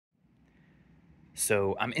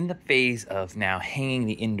So I'm in the phase of now hanging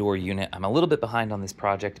the indoor unit. I'm a little bit behind on this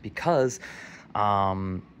project because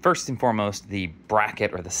first and foremost, the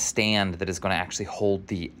bracket or the stand that is going to actually hold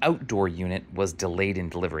the outdoor unit was delayed in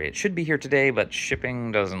delivery. It should be here today, but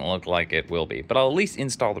shipping doesn't look like it will be. But I'll at least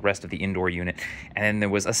install the rest of the indoor unit. And then there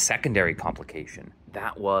was a secondary complication.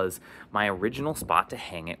 That was my original spot to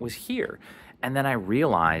hang it was here. And then I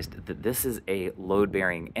realized that this is a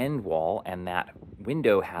load-bearing end wall, and that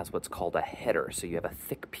window has what's called a header. So you have a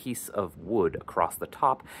thick piece of wood across the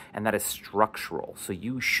top, and that is structural. So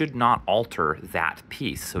you should not alter that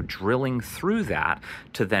piece. So drilling through that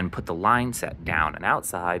to then put the line set down and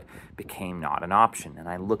outside became not an option. And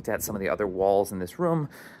I looked at some of the other walls in this room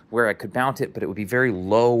where I could mount it, but it would be very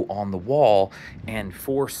low on the wall. And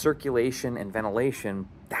for circulation and ventilation,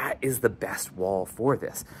 that is the best wall for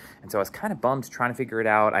this. And so I was kind of bummed trying to figure it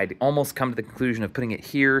out. I'd almost come to the conclusion of putting it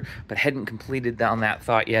here, but hadn't completed on that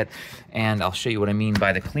thought yet. And I'll show you what I mean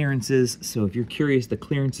by the clearances. So if you're curious, the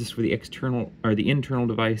clearances for the external or the internal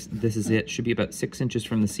device, this is it. Should be about 6 inches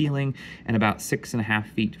from the ceiling and about 6.5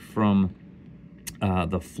 feet from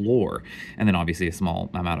the floor, and then obviously a small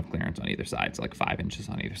amount of clearance on either side, so like 5 inches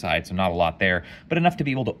on either side, so not a lot there, but enough to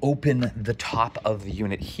be able to open the top of the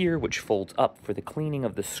unit here, which folds up for the cleaning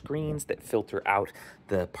of the screens that filter out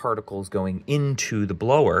the particles going into the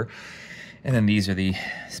blower. And then these are the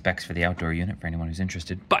specs for the outdoor unit for anyone who's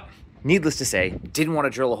interested. But needless to say, didn't want to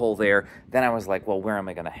drill a hole there. Then I was like, well, where am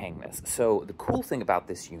I going to hang this? So the cool thing about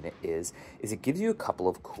this unit is it gives you a couple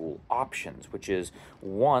of cool options, which is,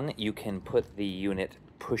 one, you can put the unit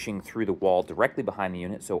pushing through the wall directly behind the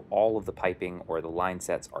unit, so all of the piping or the line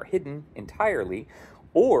sets are hidden entirely.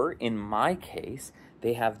 Or in my case,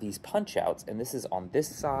 they have these punch outs, and this is on this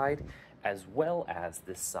side as well as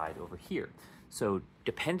this side over here. So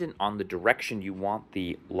dependent on the direction you want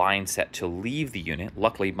the line set to leave the unit,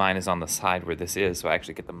 luckily mine is on the side where this is, so I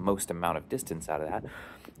actually get the most amount of distance out of that.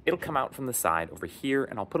 It'll come out from the side over here,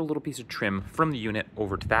 and I'll put a little piece of trim from the unit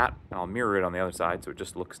over to that, and I'll mirror it on the other side so it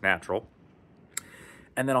just looks natural.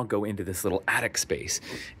 And then I'll go into this little attic space.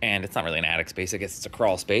 And it's not really an attic space, I guess it's a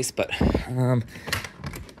crawl space, but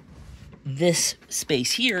this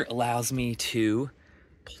space here allows me to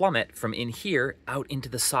plummet from in here out into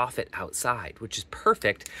the soffit outside, which is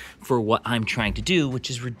perfect for what I'm trying to do, which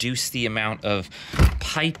is reduce the amount of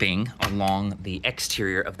piping along the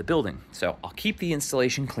exterior of the building. So I'll keep the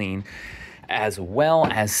installation clean, as well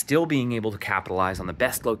as still being able to capitalize on the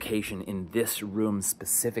best location in this room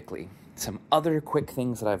specifically. Some other quick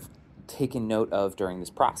things that I've taken note of during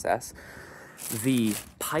this process: the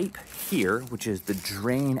pipe here, which is the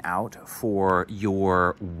drain out for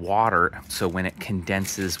your water, so when it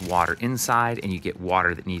condenses water inside and you get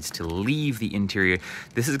water that needs to leave the interior,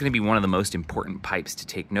 this is going to be one of the most important pipes to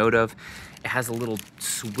take note of. It has a little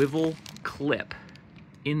swivel clip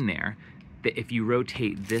in there that if you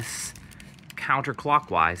rotate this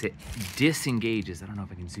counterclockwise, it disengages. I don't know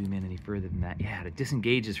if I can zoom in any further than that. Yeah, it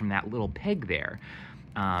disengages from that little peg there.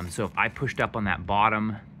 So if I pushed up on that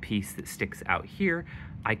bottom piece that sticks out here,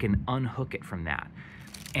 I can unhook it from that.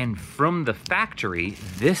 And from the factory,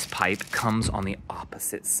 this pipe comes on the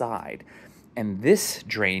opposite side. And this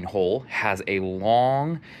drain hole has a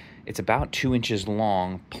long, it's about 2 inches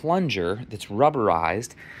long, plunger that's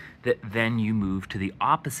rubberized that then you move to the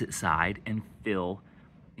opposite side and fill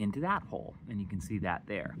into that hole. And you can see that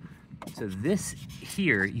there. So this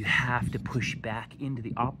here, you have to push back into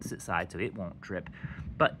the opposite side so it won't drip,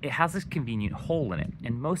 but it has this convenient hole in it.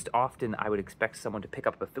 And most often I would expect someone to pick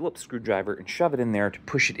up a Phillips screwdriver and shove it in there to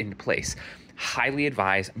push it into place. Highly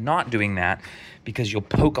advise not doing that, because you'll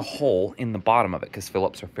poke a hole in the bottom of it, because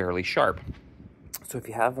Phillips are fairly sharp. So if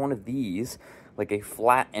you have one of these, like a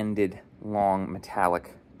flat-ended long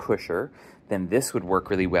metallic pusher, then this would work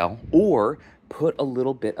really well. Or put a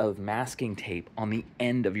little bit of masking tape on the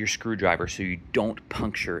end of your screwdriver so you don't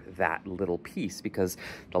puncture that little piece, because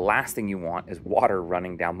the last thing you want is water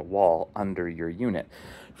running down the wall under your unit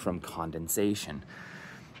from condensation.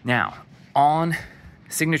 Now, on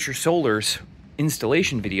Signature Solar's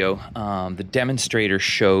installation video, the demonstrator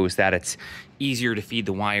shows that it's easier to feed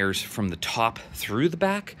the wires from the top through the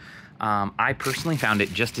back. I personally found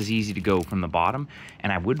it just as easy to go from the bottom,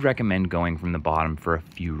 and I would recommend going from the bottom for a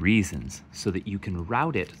few reasons, so that you can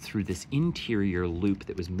route it through this interior loop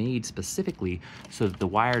that was made specifically so that the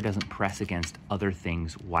wire doesn't press against other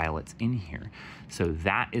things while it's in here. So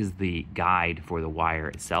that is the guide for the wire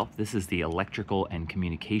itself. This is the electrical and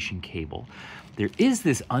communication cable. There is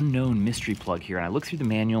this unknown mystery plug here, and I looked through the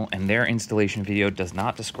manual, and their installation video does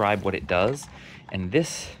not describe what it does. And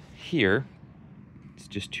this here, it's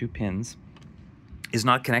just 2 pins, is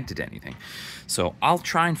not connected to anything. So I'll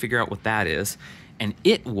try and figure out what that is. and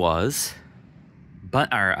it was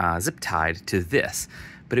zip tied to this,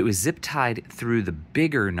 but it was zip tied through the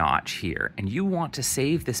bigger notch here. And you want to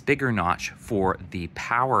save this bigger notch for the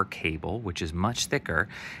power cable, which is much thicker,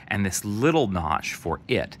 and this little notch for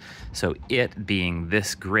it. So it being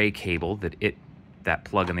this gray cable that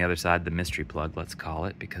plug on the other side, the mystery plug, let's call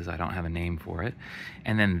it, because I don't have a name for it.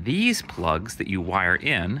 And then these plugs that you wire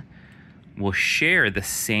in will share the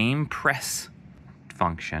same press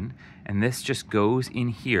function, and this just goes in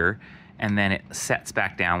here, and then it sets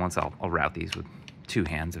back down. Once I'll route these with 2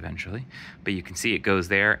 hands eventually, but you can see it goes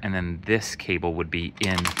there, and then this cable would be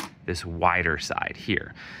in this wider side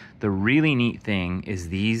here. The really neat thing is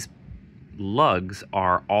these lugs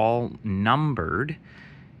are all numbered,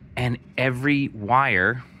 and every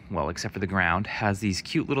wire, well, except for the ground, has these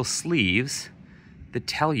cute little sleeves that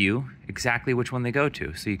tell you exactly which one they go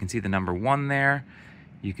to. So you can see the number 1 there,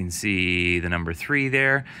 you can see the number 3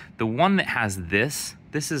 there. The one that has this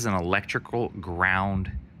is an electrical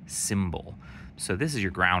ground symbol. So this is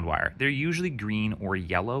your ground wire. They're usually green or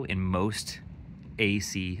yellow in most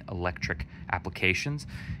AC electric applications.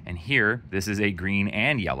 And here, this is a green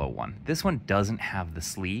and yellow one. This one doesn't have the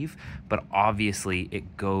sleeve, but obviously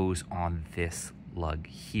it goes on this lug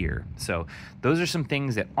here. So those are some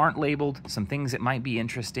things that aren't labeled, some things that might be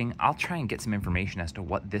interesting. I'll try and get some information as to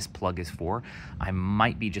what this plug is for. I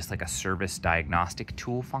might be just like a service diagnostic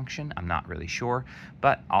tool function. I'm not really sure,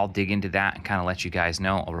 but I'll dig into that and kind of let you guys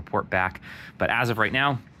know. I'll report back. But as of right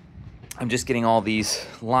now, I'm just getting all these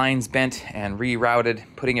lines bent and rerouted,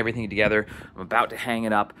 putting everything together. I'm about to hang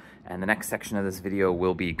it up, and the next section of this video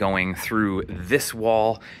will be going through this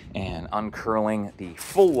wall and uncurling the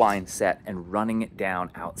full line set and running it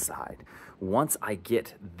down outside. Once I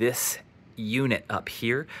get this unit up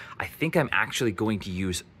here, I think I'm actually going to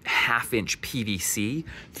use 1/2" PVC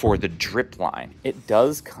for the drip line. It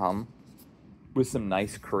does come with some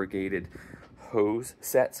nice corrugated hose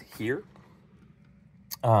sets here.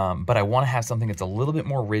 But I want to have something that's a little bit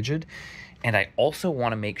more rigid, and I also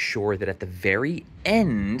want to make sure that at the very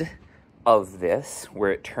end of this,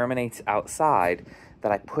 where it terminates outside,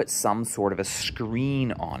 that I put some sort of a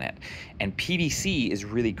screen on it. And PVC is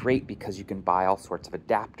really great because you can buy all sorts of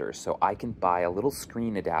adapters. So I can buy a little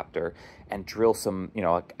screen adapter and drill some,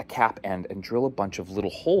 a cap end and drill a bunch of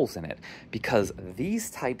little holes in it, because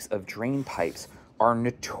these types of drain pipes are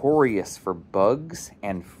notorious for bugs,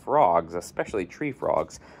 and frogs, especially tree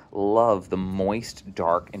frogs, love the moist,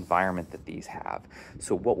 dark environment that these have.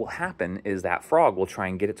 So what will happen is that frog will try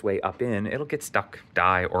and get its way up in, it'll get stuck,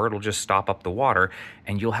 die, or it'll just stop up the water,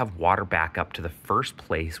 and you'll have water back up to the first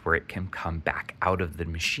place where it can come back out of the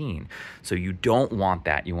machine. So you don't want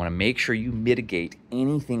that. You want to make sure you mitigate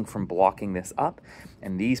anything from blocking this up.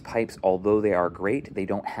 And these pipes, although they are great, they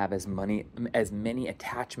don't have as many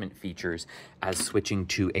attachment features as switching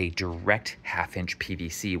to a direct 1/2"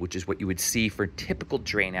 PVC, which is what you would see for typical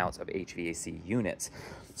drain outs of HVAC units.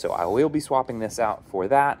 So I will be swapping this out for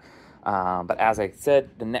that. But as I said,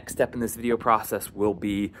 the next step in this video process will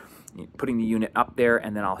be putting the unit up there,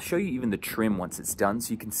 and then I'll show you even the trim once it's done,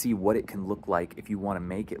 so you can see what it can look like if you want to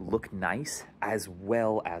make it look nice as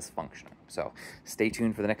well as functional. So stay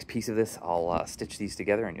tuned for the next piece of this. I'll stitch these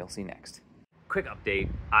together and you'll see next. Quick update,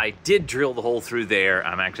 I did drill the hole through there.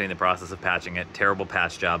 I'm actually in the process of patching it. Terrible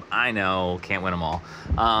patch job, I know, can't win them all.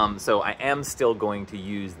 So I am still going to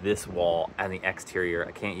use this wall and the exterior.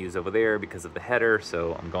 I can't use over there because of the header,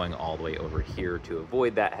 so I'm going all the way over here to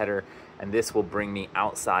avoid that header. And this will bring me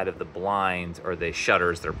outside of the blinds, or the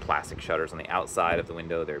shutters. They're plastic shutters on the outside of the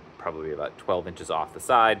window. They're probably about 12 inches off the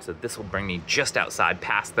side. So this will bring me just outside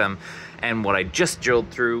past them. And what I just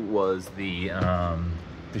drilled through was the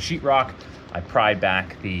sheetrock. I pried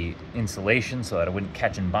back the insulation so that I wouldn't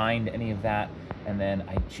catch and bind any of that. And then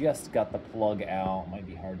I just got the plug out. Might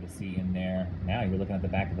be hard to see in there. Now you're looking at the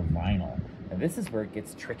back of the vinyl. And this is where it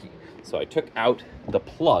gets tricky. So I took out the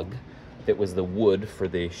plug that was the wood for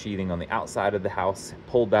the sheathing on the outside of the house,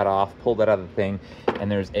 pulled that off, pulled that out of the thing.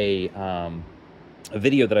 And there's a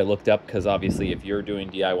video that I looked up, because obviously if you're doing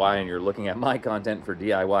DIY and you're looking at my content for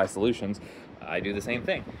DIY solutions, I do the same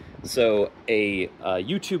thing. So a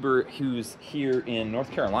YouTuber who's here in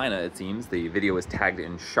North Carolina, it seems, the video is tagged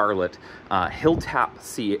in Charlotte, Hilltop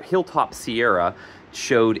Sierra,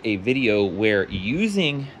 showed a video where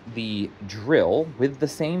using the drill with the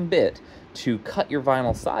same bit to cut your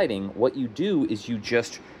vinyl siding, what you do is you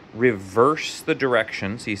just reverse the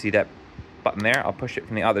direction. So you see that button there? I'll push it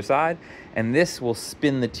from the other side, and this will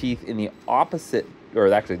spin the teeth in the opposite, or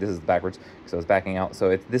actually this is backwards because I was backing out.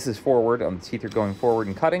 So this is forward, the teeth are going forward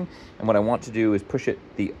and cutting, and what I want to do is push it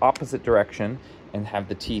the opposite direction and have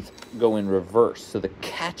the teeth go in reverse. So the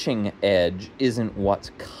catching edge isn't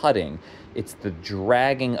what's cutting. It's the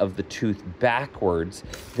dragging of the tooth backwards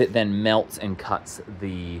that then melts and cuts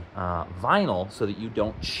the vinyl so that you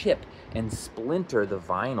don't chip and splinter the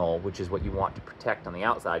vinyl, which is what you want to protect on the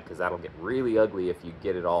outside, because that'll get really ugly if you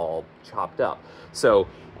get it all chopped up. So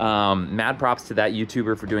mad props to that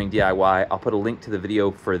YouTuber for doing DIY. I'll put a link to the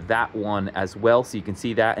video for that one as well, so you can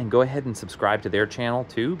see that, and go ahead and subscribe to their channel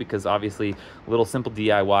too, because obviously little simple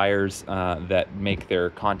DIYers that make their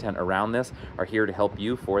content around this are here to help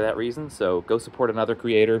you for that reason. So go support another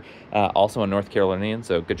creator, also a North Carolinian,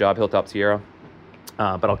 so good job, Hilltop Sierra.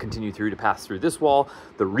 But I'll continue through to pass through this wall.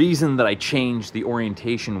 The reason that I changed the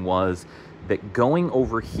orientation was that going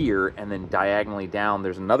over here and then diagonally down,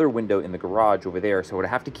 there's another window in the garage over there, so I would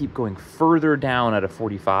have to keep going further down at a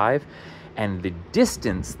 45, and the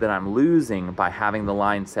distance that I'm losing by having the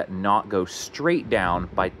line set not go straight down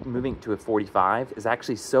by moving to a 45 is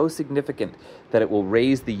actually so significant that it will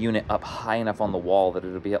raise the unit up high enough on the wall that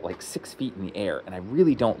it'll be at like 6 feet in the air, and I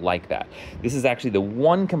really don't like that. This is actually the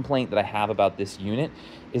one complaint that I have about this unit,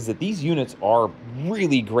 is that these units are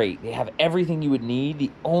really great. They have everything you would need.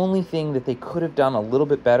 The only thing that they could have done a little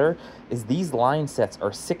bit better is these line sets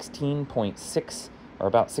are 16.6 or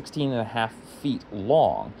about 16 and a half feet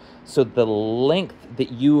long. So the length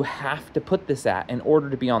that you have to put this at in order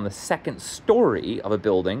to be on the second story of a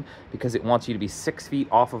building, because it wants you to be 6 feet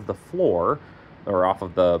off of the floor or off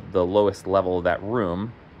of the lowest level of that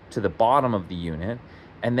room to the bottom of the unit,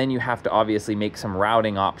 and then you have to obviously make some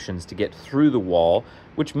routing options to get through the wall,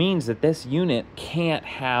 which means that this unit can't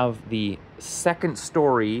have the second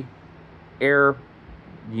story air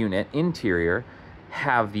unit interior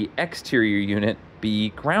have the exterior unit be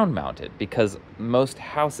ground mounted, because most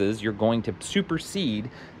houses you're going to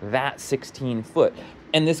supersede that 16 foot.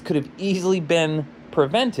 And this could have easily been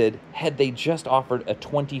prevented had they just offered a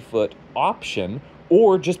 20-foot option,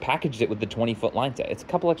 or just packaged it with the 20-foot line set. It's a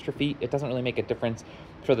couple extra feet. It doesn't really make a difference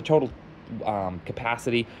for the total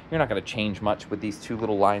capacity. You're not going to change much with these two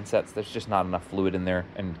little line sets. There's just not enough fluid in there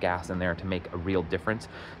and gas in there to make a real difference.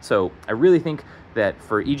 So I really think that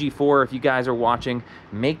for EG4, if you guys are watching,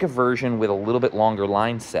 make a version with a little bit longer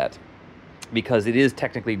line set, because it is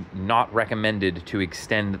technically not recommended to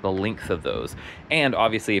extend the length of those. And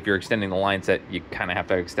obviously, if you're extending the line set, you kind of have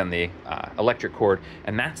to extend the electric cord,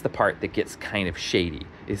 and that's the part that gets kind of shady,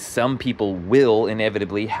 is some people will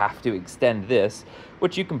inevitably have to extend this,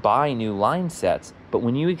 which you can buy new line sets, but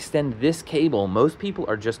when you extend this cable, most people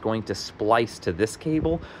are just going to splice to this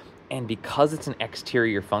cable, and because it's an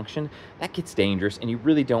exterior function, that gets dangerous, and you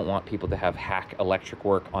really don't want people to have hack electric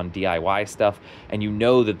work on DIY stuff, and you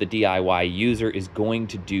know that the DIY user is going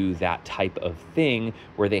to do that type of thing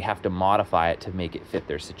where they have to modify it to make it fit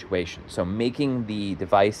their situation. So making the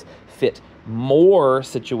device fit more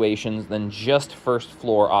situations than just first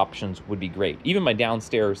floor options would be great. Even my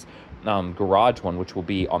downstairs garage one, which will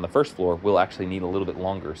be on the first floor, will actually need a little bit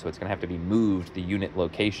longer, so it's going to have to be moved, the unit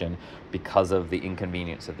location, because of the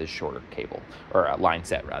inconvenience of this shorter cable, or line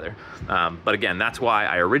set rather. But again, that's why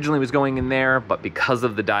I originally was going in there, but because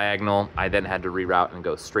of the diagonal, I then had to reroute and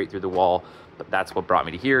go straight through the wall. But that's what brought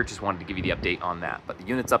me to here. Just wanted to give you the update on that. But the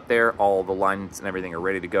unit's up there, all the lines and everything are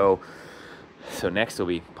ready to go. So next we'll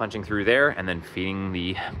be punching through there and then feeding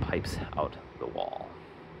the pipes out the wall.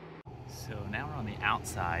 So now we're on the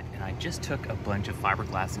outside, and I just took a bunch of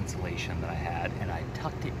fiberglass insulation that I had, and I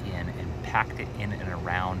tucked it in and packed it in and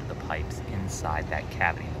around the pipes inside that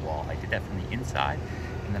cavity in the wall. I did that from the inside,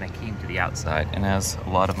 and then I came to the outside. And as a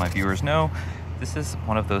lot of my viewers know, this is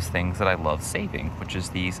one of those things that I love saving, which is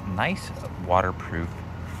these nice waterproof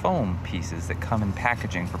foam pieces that come in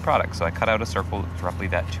packaging for products. So I cut out a circle, it's roughly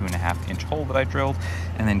that 2.5-inch hole that I drilled,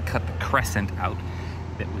 and then cut the crescent out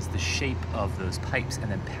that was the shape of those pipes,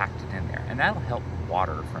 and then packed it in there. And that'll help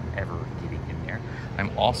water from ever getting in there.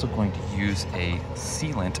 I'm also going to use a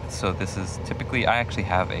sealant. So this is typically, I actually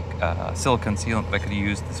have a silicone sealant that I could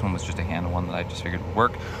use. This one was just a hand one that I just figured would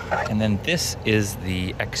work. And then this is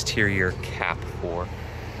the exterior cap for what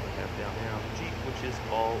I have down there on the Jeep, which is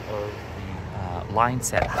all of the line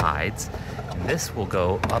set hides. And this will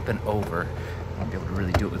go up and over. I won't be able to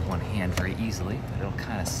really do it with one hand very easily, but it'll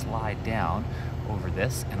kind of slide down over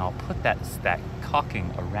this, and I'll put that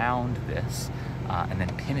caulking around this and then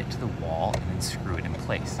pin it to the wall and then screw it in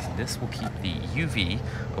place. This will keep the UV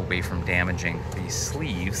away from damaging these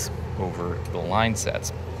sleeves over the line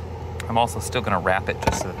sets. I'm also still going to wrap it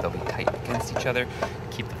just so that they'll be tight against each other,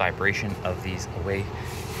 keep the vibration of these away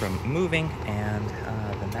from moving, and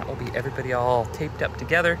then that will be everybody all taped up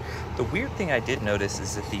together. The weird thing I did notice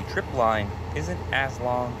is that the drip line isn't as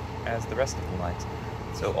long as the rest of the lines.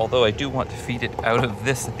 So although I do want to feed it out of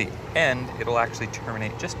this at the end, it'll actually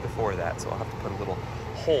terminate just before that. So I'll have to put a little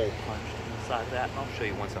hole punched inside that. And I'll show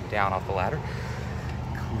you once I'm down off the ladder.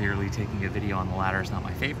 Clearly taking a video on the ladder is not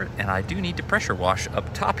my favorite. And I do need to pressure wash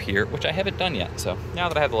up top here, which I haven't done yet. So now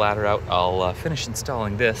that I have the ladder out, I'll finish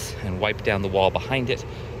installing this and wipe down the wall behind it,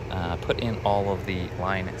 put in all of the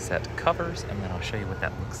line set covers, and then I'll show you what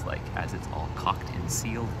that looks like as it's all caulked and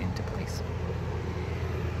sealed into place.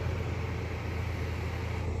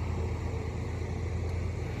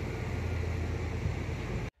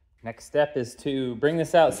 Next step is to bring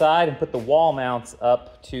this outside and put the wall mounts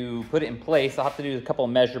up to put it in place. I'll have to do a couple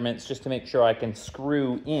of measurements just to make sure I can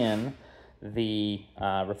screw in the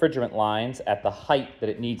refrigerant lines at the height that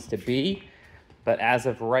it needs to be. But as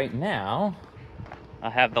of right now,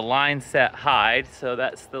 I have the line set hide, so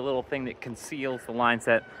that's the little thing that conceals the line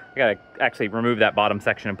set. I gotta actually remove that bottom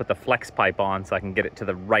section and put the flex pipe on so I can get it to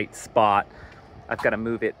the right spot. I've gotta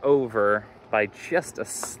move it over by just a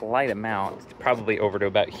slight amount, probably over to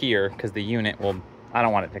about here, because the unit will, I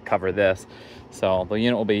don't want it to cover this. So the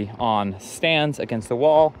unit will be on stands against the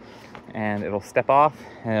wall, and it'll step off,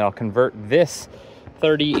 and it'll convert this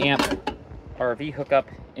 30 amp RV hookup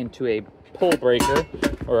into a pull breaker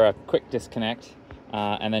or a quick disconnect,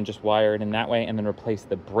 and then just wire it in that way, and then replace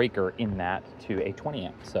the breaker in that to a 20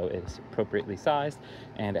 amp. So it's appropriately sized,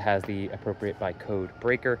 and it has the appropriate by code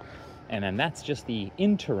breaker. And then that's just the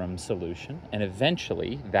interim solution. And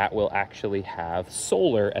eventually that will actually have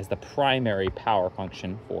solar as the primary power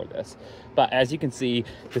function for this. But as you can see,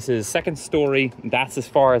 this is second story. That's as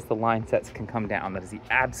far as the line sets can come down. That is the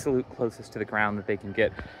absolute closest to the ground that they can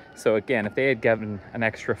get. So again, if they had given an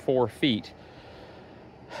extra 4 feet,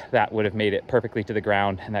 that would have made it perfectly to the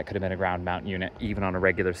ground, and that could have been a ground mount unit, even on a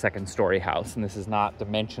regular second story house. And this is not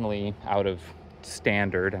dimensionally out of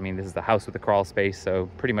standard. I mean, this is the house with the crawl space, so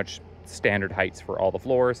pretty much standard heights for all the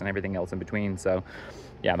floors and everything else in between. So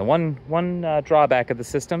yeah, the one drawback of the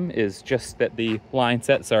system is just that the line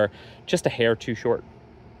sets are just a hair too short.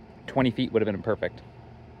 20 feet would have been perfect.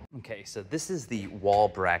 Okay, so this is the wall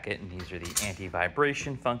bracket, and these are the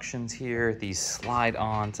anti-vibration functions here. These slide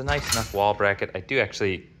on. It's a nice enough wall bracket. I do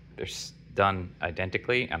actually, they're done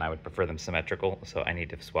identically, and I would prefer them symmetrical, so I need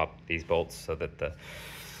to swap these bolts so that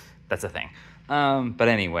that's a thing. But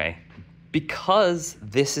anyway, because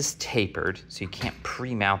this is tapered, so you can't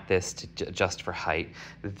pre-mount this to adjust for height,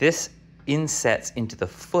 this insets into the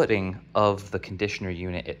footing of the conditioner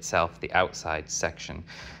unit itself, the outside section,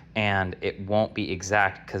 and it won't be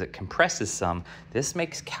exact because it compresses some. This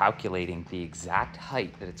makes calculating the exact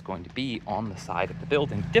height that it's going to be on the side of the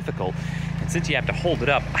building difficult. And since you have to hold it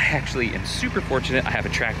up, I actually am super fortunate. I have a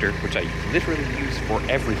tractor, which I literally use for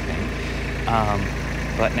everything.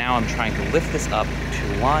 But now I'm trying to lift this up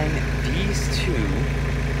to line these two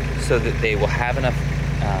so that they will have enough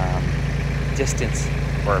distance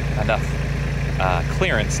or enough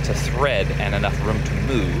clearance to thread and enough room to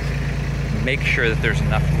move. Make sure that there's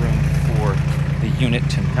enough room for the unit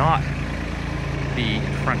to not be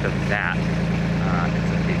in front of that, because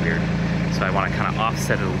that'd be weird. So I want to kind of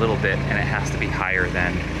offset it a little bit, and it has to be higher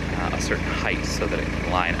than a certain height so that it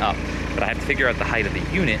can line up. But I have to figure out the height of the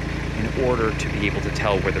unit in order to be able to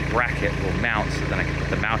tell where the bracket will mount, so then I can put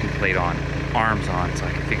the mounting plate on, arms on, so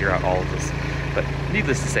I can figure out all of this. But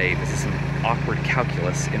needless to say, this is some awkward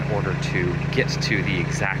calculus in order to get to the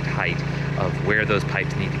exact height of where those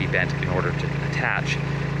pipes need to be bent in order to attach,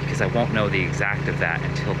 because I won't know the exact of that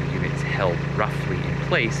until the unit is held roughly in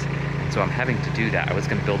place. And so I'm having to do that. I was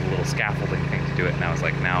going to build a little scaffolding thing to do it, and I was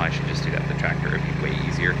like, no, I should just do that with the tractor. It'd be way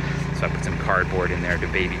easier. So I put some cardboard in there to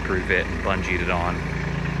baby-proof it and bungeed it on.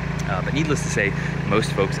 But needless to say,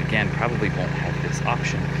 most folks, again, probably won't have this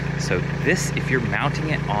option. So this, if you're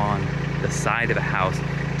mounting it on the side of a house,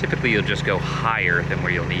 typically you'll just go higher than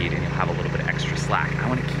where you'll need, and you'll have a little bit of extra slack. I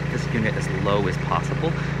want to keep this unit as low as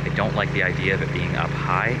possible. I don't like the idea of it being up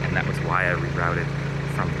high, and that was why I rerouted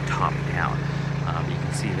from the top down. You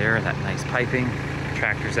can see there that nice piping. The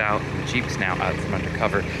tractor's out, and the Jeep's now out from under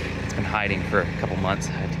cover. It's been hiding for a couple months.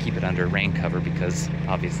 I had to keep it under rain cover because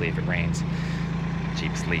obviously if it rains,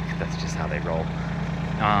 Jeeps leak. That's just how they roll.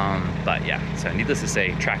 But yeah, so needless to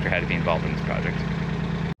say, tractor had to be involved in this project.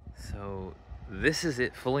 So this is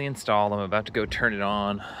it fully installed. I'm about to go turn it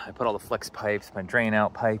on. I put all the flex pipes, my drain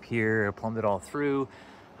out pipe here, I plumbed it all through.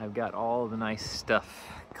 I've got all the nice stuff,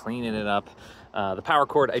 cleaning it up. The power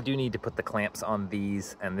cord, I do need to put the clamps on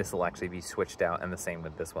these, and this will actually be switched out, and the same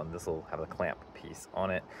with this one. This will have a clamp piece on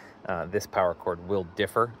it. This power cord will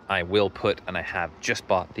differ. I will put, and I have just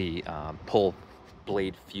bought the pull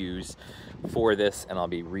blade fuse for this, and I'll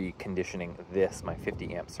be reconditioning this, my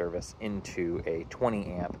 50 amp service, into a 20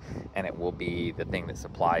 amp, and it will be the thing that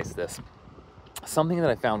supplies this. Something that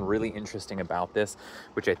I found really interesting about this,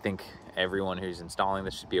 which I think everyone who's installing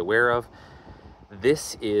this should be aware of,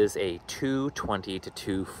 this is a 220 to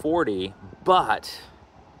 240, but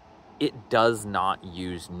it does not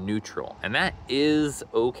use neutral. And that is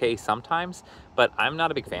okay sometimes, but I'm not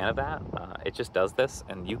a big fan of that. It just does this,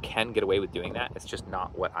 and you can get away with doing that. It's just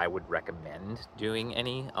not what I would recommend doing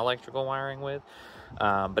any electrical wiring with.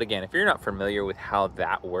 But again, if you're not familiar with how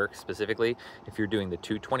that works specifically, if you're doing the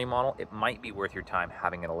 220 model, it might be worth your time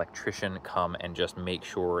having an electrician come and just make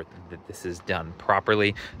sure that this is done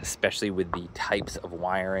properly, especially with the types of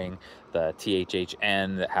wiring, the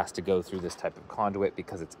THHN that has to go through this type of conduit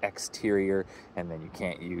because it's exterior, and then you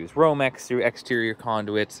can't use Romex through exterior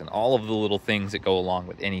conduits, and all of the little things that go along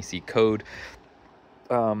with NEC code.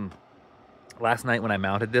 Last night when I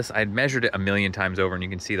mounted this, I'd measured it a million times over, and you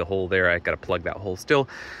can see the hole there. I got to plug that hole still.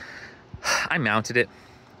 I mounted it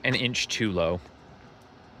an inch too low.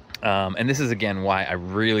 And this is again why I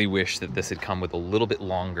really wish that this had come with a little bit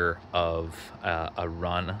longer of a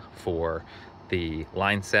run for the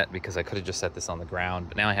line set, because I could have just set this on the ground,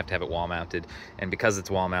 but now I have to have it wall mounted. And because it's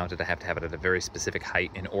wall mounted, I have to have it at a very specific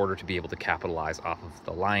height in order to be able to capitalize off of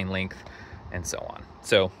the line length and so on.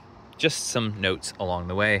 So just some notes along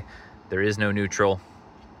the way. There is no neutral.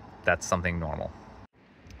 That's something normal.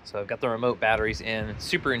 So I've got the remote batteries in,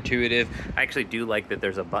 super intuitive. I actually do like that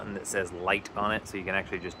there's a button that says light on it, so you can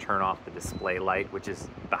actually just turn off the display light, which is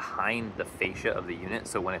behind the fascia of the unit.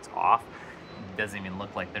 So when it's off, it doesn't even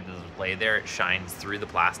look like there's a display there. It shines through the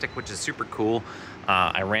plastic, which is super cool.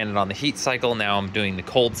 I ran it on the heat cycle. Now I'm doing the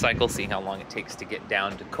cold cycle, seeing how long it takes to get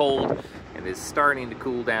down to cold. It is starting to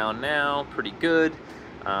cool down now, pretty good.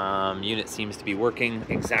 Unit seems to be working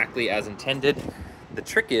exactly as intended. The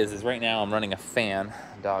trick is right now I'm running a fan.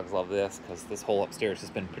 Dogs love this because this whole upstairs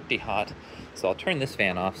has been pretty hot. So I'll turn this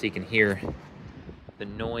fan off so you can hear the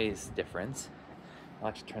noise difference. I'll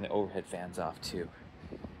actually turn the overhead fans off too,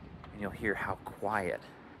 and you'll hear how quiet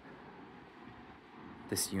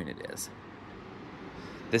this unit is.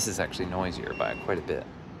 This is actually noisier by quite a bit.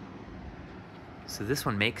 So this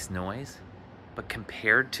one makes noise, but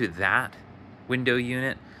compared to that window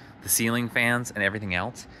unit, the ceiling fans, and everything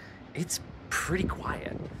else, it's pretty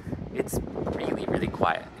quiet. It's really, really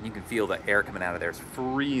quiet. And you can feel the air coming out of there. It's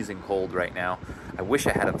freezing cold right now. I wish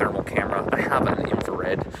I had a thermal camera. I have an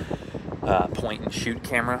infrared point and shoot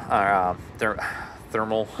camera,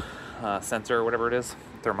 thermal sensor or whatever it is.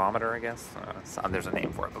 Thermometer, I guess. There's a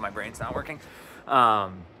name for it, but my brain's not working.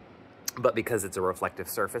 But because it's a reflective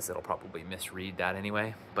surface, it'll probably misread that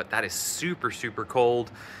anyway. But that is super, super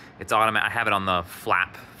cold. It's automatic. I have it on the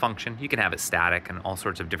flap function. You can have it static and all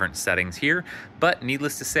sorts of different settings here. But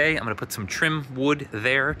needless to say, I'm gonna put some trim wood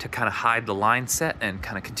there to kind of hide the line set and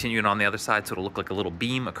kind of continue it on the other side so it'll look like a little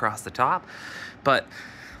beam across the top. But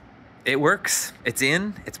it works.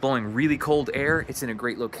 It's blowing really cold air. It's in a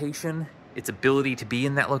great location. Its ability to be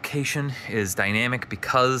in that location is dynamic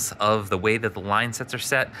because of the way that the line sets are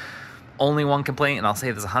set. Only one complaint, and I'll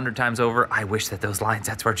say this 100 times over, I wish that those line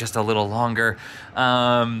sets were just a little longer.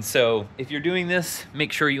 So if you're doing this,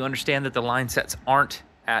 make sure you understand that the line sets aren't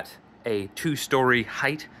at a 2-story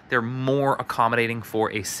height. They're more accommodating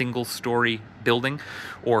for a single-story building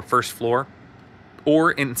or first floor.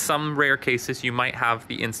 Or in some rare cases, you might have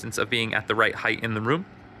the instance of being at the right height in the room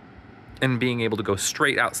and being able to go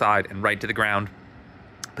straight outside and right to the ground.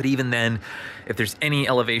 But even then, if there's any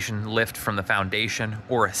elevation lift from the foundation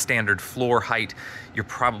or a standard floor height, you're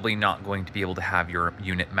probably not going to be able to have your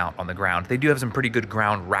unit mount on the ground. They do have some pretty good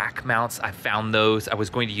ground rack mounts. I found those. I was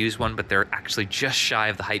going to use one, but they're actually just shy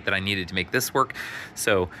of the height that I needed to make this work.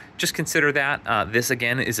 So just consider that. This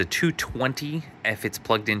again is a 220 if it's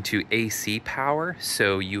plugged into AC power.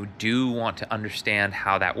 So you do want to understand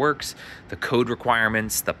how that works, the code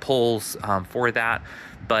requirements, the pulls for that.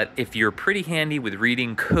 But if you're pretty handy with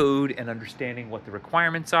reading code and understanding what the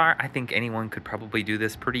requirements are, I think anyone could probably do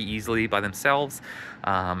this pretty easily by themselves.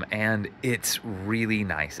 And it's really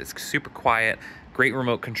nice. It's super quiet, great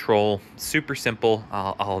remote control, super simple.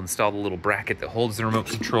 I'll install the little bracket that holds the remote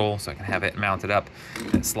control so I can have it mounted up.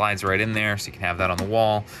 And it slides right in there so you can have that on the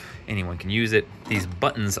wall. Anyone can use it. These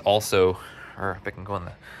buttons also, or if I can go in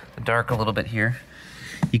the dark a little bit here,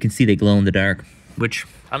 you can see they glow in the dark, which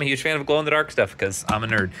I'm a huge fan of glow-in-the-dark stuff because I'm a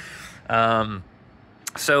nerd.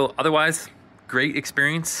 So otherwise, great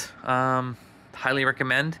experience. highly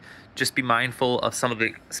recommend. Just be mindful of some of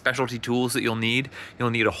the specialty tools that you'll need. You'll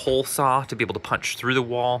need a hole saw to be able to punch through the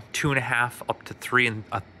wall, 2.5 up to 3 and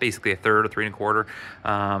basically 1/3 or 3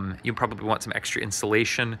 1/4. You probably want some extra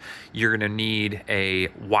insulation. You're gonna need a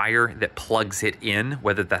wire that plugs it in,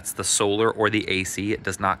 whether that's the solar or the AC. It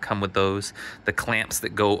does not come with those. The clamps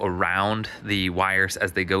that go around the wires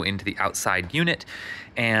as they go into the outside unit,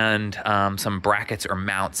 and some brackets or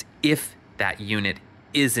mounts if that unit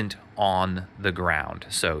isn't on the ground.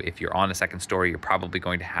 So if you're on a second story, you're probably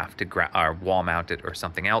going to have to wall mount it or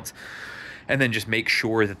something else. And then just make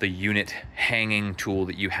sure that the unit hanging tool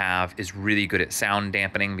that you have is really good at sound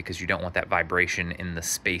dampening, because you don't want that vibration in the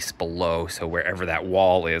space below. So wherever that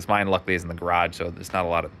wall is, mine luckily is in the garage, so there's not a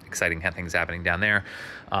lot of exciting things happening down there.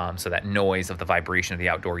 So that noise of the vibration of the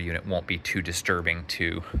outdoor unit won't be too disturbing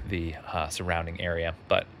to the surrounding area.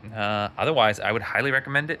 But otherwise, I would highly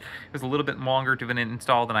recommend it. It was a little bit longer to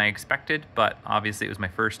install than I expected, but obviously it was my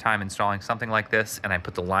first time installing something like this, and I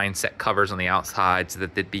put the line set covers on the outside so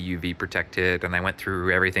that they'd be UV protected, and I went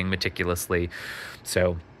through everything meticulously.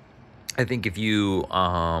 So I think if you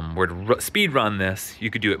were to speed run this, you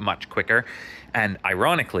could do it much quicker. And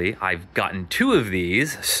ironically, I've gotten 2 of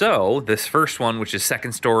these. So this first one, which is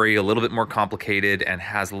second story, a little bit more complicated and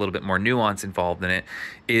has a little bit more nuance involved in it,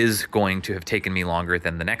 is going to have taken me longer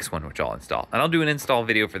than the next one, which I'll install. And I'll do an install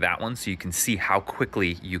video for that one so you can see how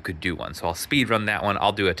quickly you could do one. So I'll speed run that one.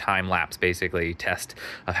 I'll do a time lapse, basically test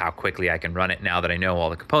of how quickly I can run it now that I know all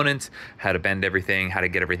the components, how to bend everything, how to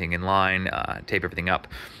get everything in line, tape everything up.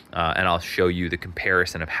 And I'll show you the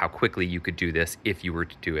comparison of how quickly you could do this if you were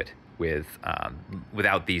to do it with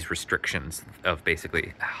without these restrictions of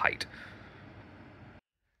basically height.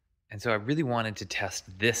 And so I really wanted to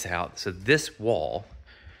test this out. So this wall,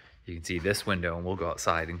 you can see this window, and we'll go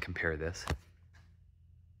outside and compare this.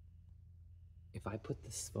 If I put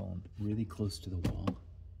this phone really close to the wall,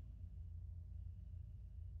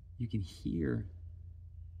 you can hear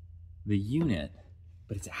the unit,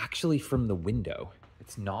 but it's actually from the window.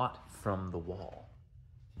 It's not from the wall.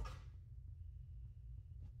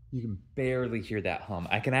 You can barely hear that hum.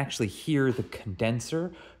 I can actually hear the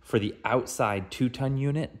condenser for the outside 2-ton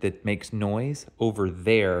unit that makes noise over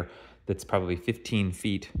there. That's probably 15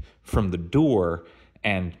 feet from the door,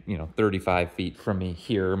 and 35 feet from me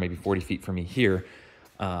here, maybe 40 feet from me here,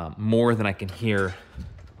 more than I can hear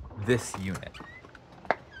this unit.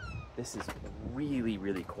 This is really,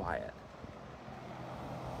 really quiet.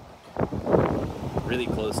 Really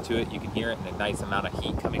close to it, you can hear it, and a nice amount of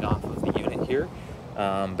heat coming off of the unit here.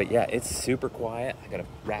 But yeah, it's super quiet. I gotta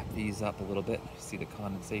wrap these up a little bit. See the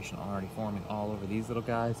condensation already forming all over these little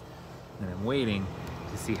guys. And I'm waiting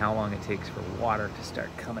to see how long it takes for water to start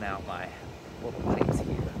coming out my little pipes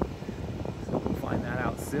here. So we'll find that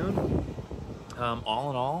out soon. All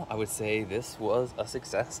in all, I would say this was a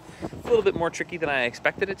success. A little bit more tricky than I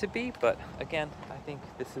expected it to be, but again, I think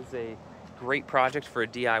this is a great project for a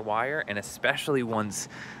DIYer, and especially once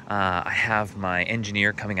I have my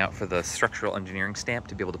engineer coming out for the structural engineering stamp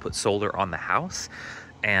to be able to put solar on the house.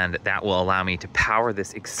 And that will allow me to power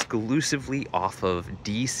this exclusively off of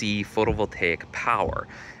DC photovoltaic power.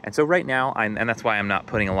 And so right now, and that's why I'm not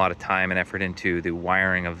putting a lot of time and effort into the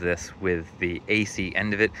wiring of this with the AC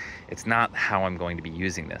end of it. It's not how I'm going to be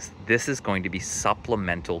using this. This is going to be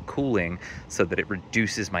supplemental cooling so that it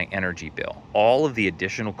reduces my energy bill. All of the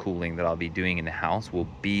additional cooling that I'll be doing in the house will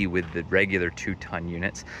be with the regular 2-ton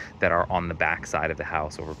units that are on the back side of the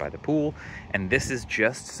house over by the pool. And this is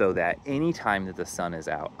just so that anytime that the sun is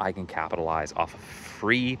out, I can capitalize off of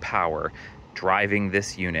free power driving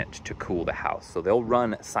this unit to cool the house. So they'll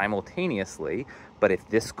run simultaneously, but if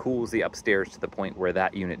this cools the upstairs to the point where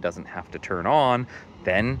that unit doesn't have to turn on,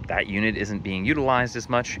 then that unit isn't being utilized as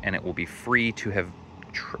much, and it will be free to have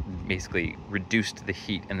basically reduced the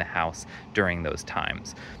heat in the house during those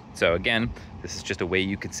times. So again, this is just a way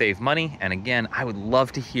you could save money. And again, I would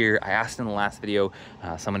love to hear, I asked in the last video,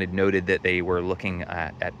 someone had noted that they were looking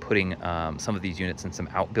at putting some of these units in some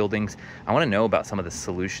outbuildings. I want to know about some of the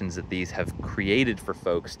solutions that these have created for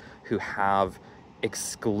folks who have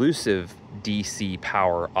exclusive DC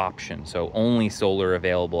power option, so only solar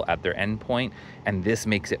available at their endpoint, and this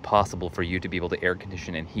makes it possible for you to be able to air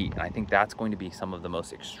condition and heat. And I think that's going to be some of the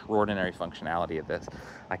most extraordinary functionality of this.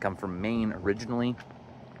 I come from Maine originally,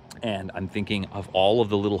 and I'm thinking of all of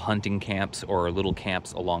the little hunting camps or little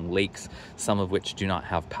camps along lakes, some of which do not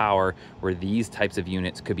have power, where these types of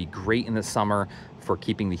units could be great in the summer for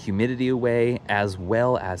keeping the humidity away, as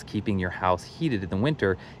well as keeping your house heated in the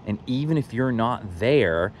winter. And even if you're not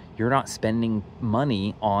there, you're not spending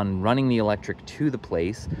money on running the electric to the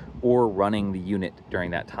place or running the unit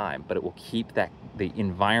during that time, but it will keep that the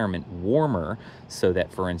environment warmer so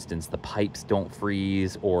that, for instance, the pipes don't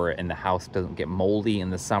freeze and the house doesn't get moldy in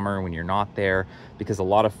the summer when you're not there. Because a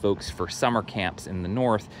lot of folks for summer camps in the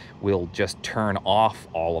north will just turn off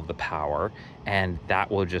all of the power, and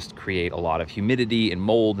that will just create a lot of humidity and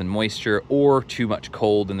mold and moisture, or too much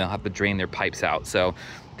cold, and they'll have to drain their pipes out. So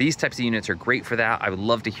these types of units are great for that. I would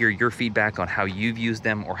love to hear your feedback on how you've used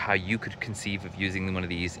them or how you could conceive of using one of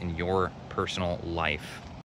these in your personal life.